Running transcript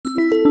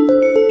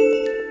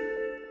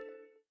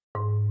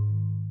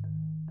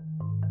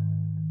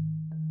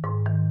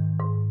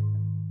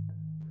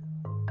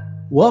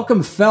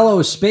Welcome,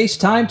 fellow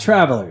space-time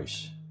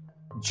travelers.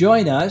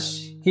 Join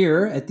us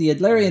here at the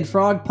Adlarian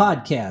Frog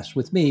Podcast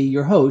with me,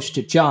 your host,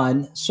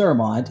 John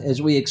Sermont,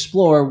 as we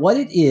explore what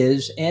it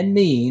is and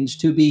means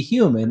to be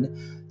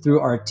human through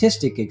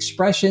artistic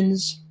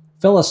expressions,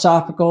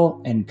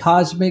 philosophical, and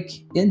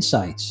cosmic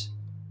insights.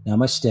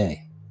 Namaste.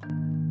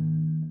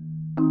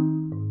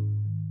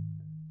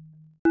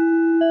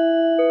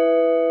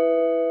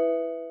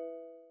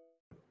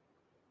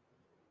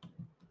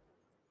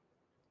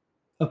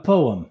 A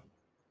poem.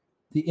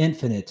 The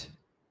infinite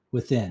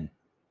within.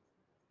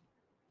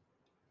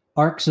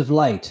 Arcs of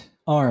light,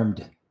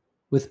 armed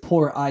with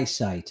poor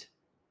eyesight,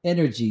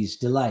 energy's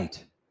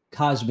delight,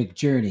 cosmic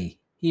journey,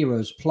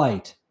 hero's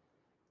plight.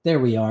 There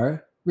we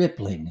are,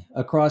 rippling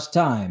across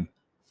time,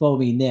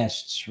 foamy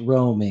nests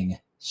roaming,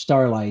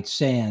 starlight,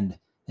 sand,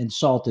 and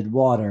salted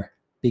water,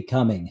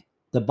 becoming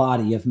the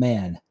body of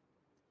man.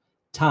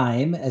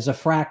 Time as a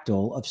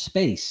fractal of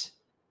space,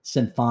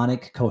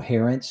 symphonic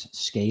coherence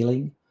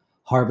scaling,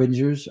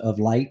 harbingers of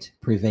light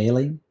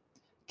prevailing,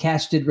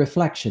 casted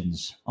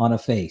reflections on a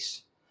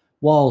face,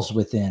 walls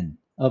within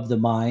of the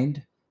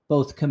mind,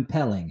 both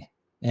compelling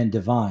and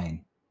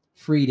divine,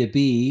 free to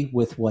be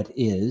with what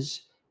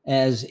is,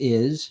 as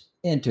is,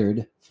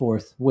 entered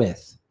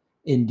forthwith,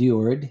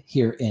 endured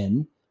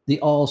herein, the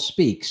all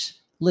speaks,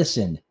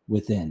 listen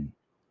within,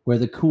 where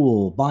the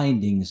cool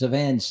bindings of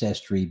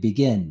ancestry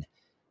begin,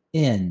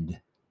 end,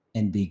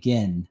 and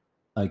begin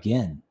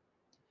again.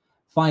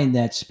 Find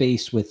that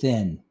space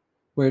within,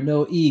 where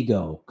no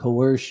ego,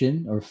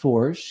 coercion, or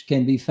force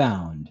can be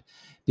found,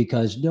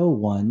 because no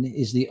one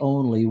is the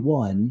only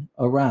one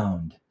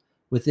around.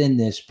 Within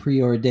this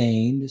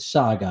preordained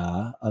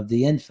saga of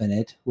the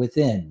infinite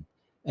within,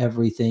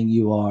 everything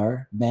you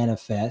are,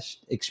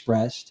 manifest,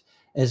 expressed,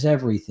 as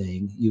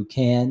everything you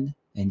can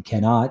and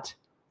cannot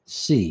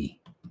see.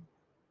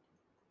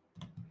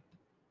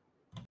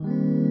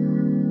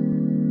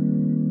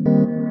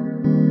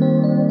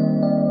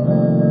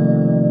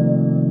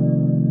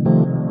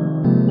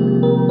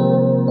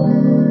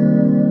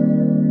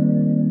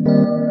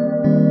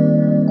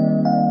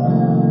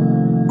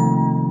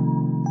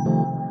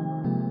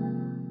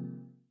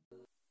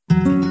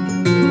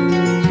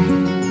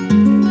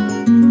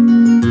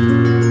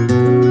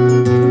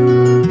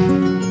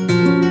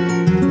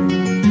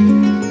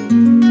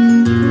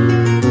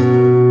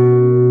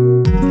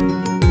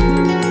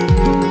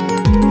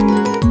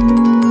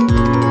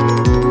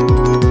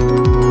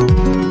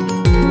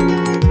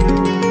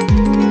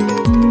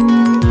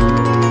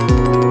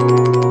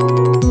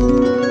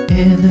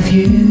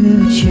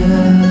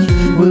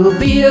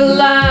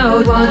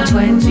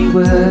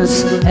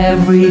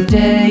 Every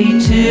day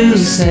to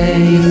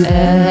say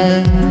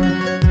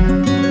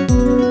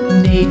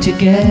need to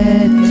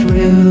get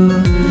through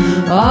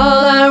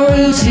all our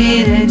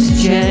routine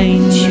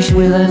interchange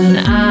with an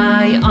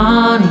eye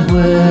on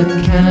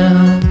word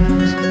count.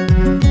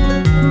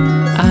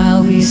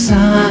 I'll be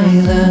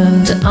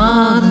silent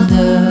on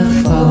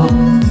the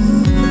phone,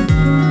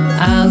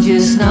 I'll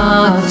just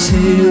nod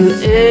to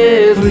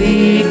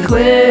every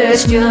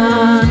question,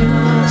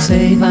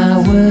 say my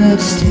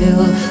words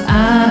till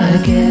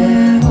I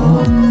get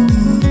home,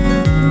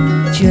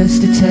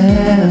 just to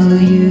tell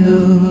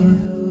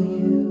you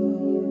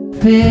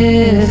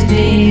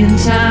 15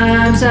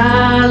 times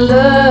I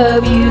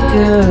love you,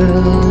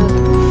 girl.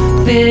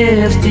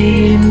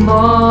 15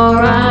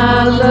 more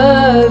I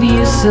love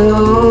you so.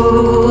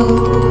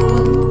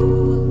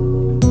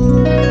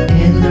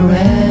 In the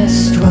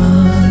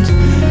restaurant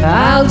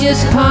I'll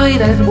just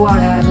point at what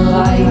I'd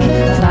like,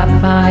 flap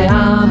my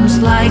arms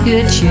like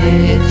a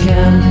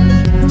chicken.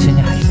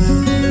 Tonight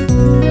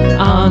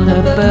on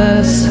the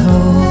bus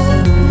home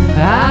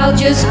I'll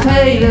just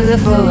pay the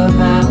full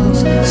amount,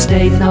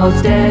 state no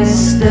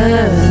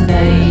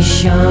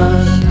destination.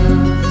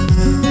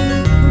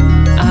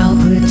 I'll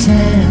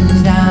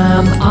pretend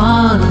I'm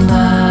on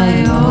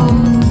my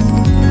own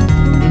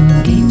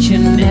in each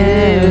and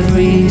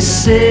every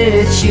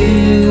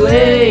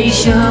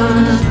situation,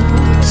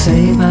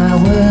 say my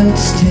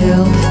words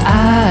till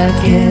I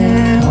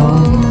get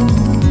home,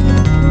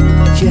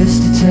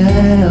 just to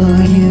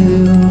tell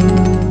you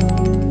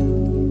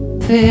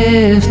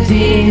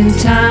 15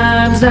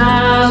 times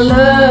I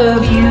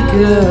love you,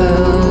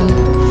 girl.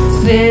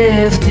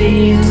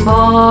 15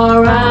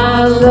 more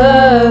I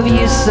love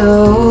you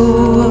so.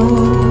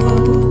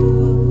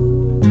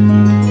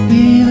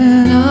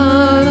 Even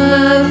on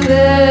my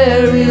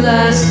very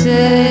last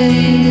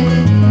day,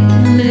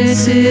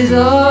 this is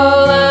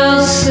all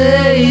I'll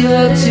save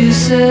up to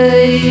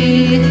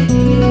say.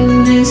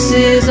 This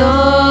is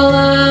all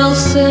I'll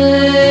say.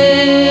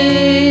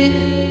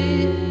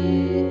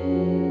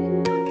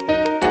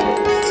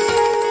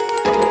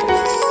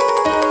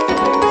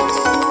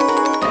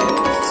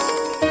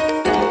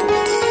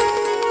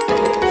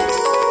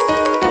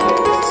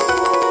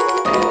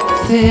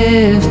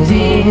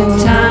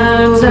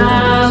 Times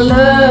I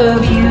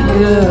love you,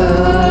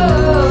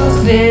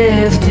 girl.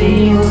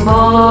 15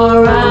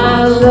 more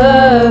I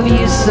love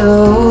you so.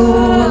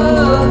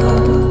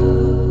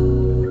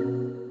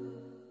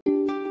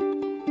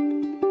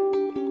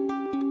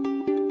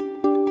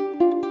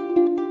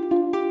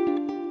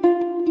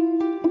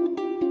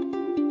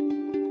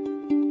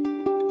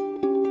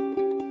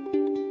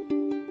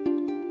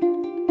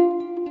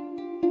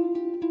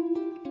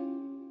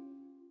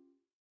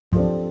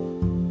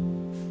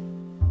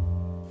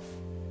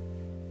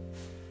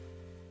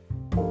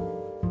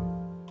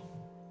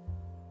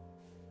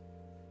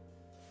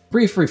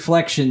 Brief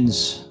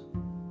reflections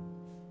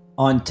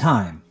on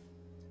time.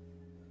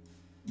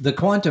 The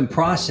quantum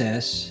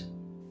process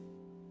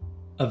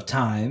of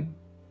time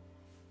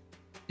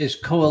is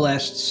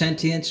coalesced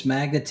sentience,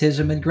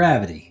 magnetism, and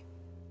gravity,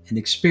 and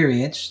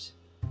experienced,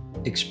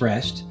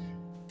 expressed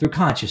through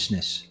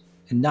consciousness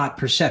and not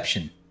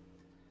perception.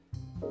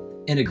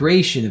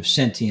 Integration of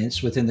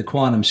sentience within the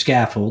quantum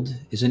scaffold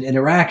is an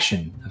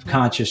interaction of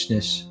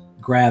consciousness,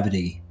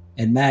 gravity,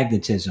 and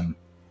magnetism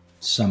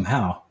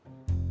somehow.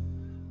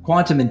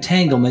 Quantum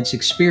entanglements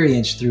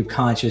experienced through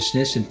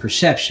consciousness and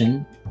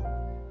perception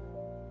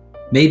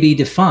may be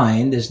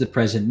defined as the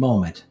present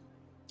moment.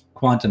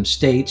 Quantum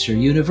states are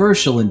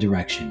universal in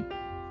direction.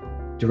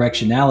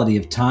 Directionality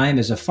of time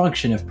is a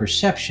function of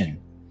perception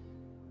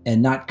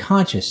and not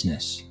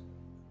consciousness.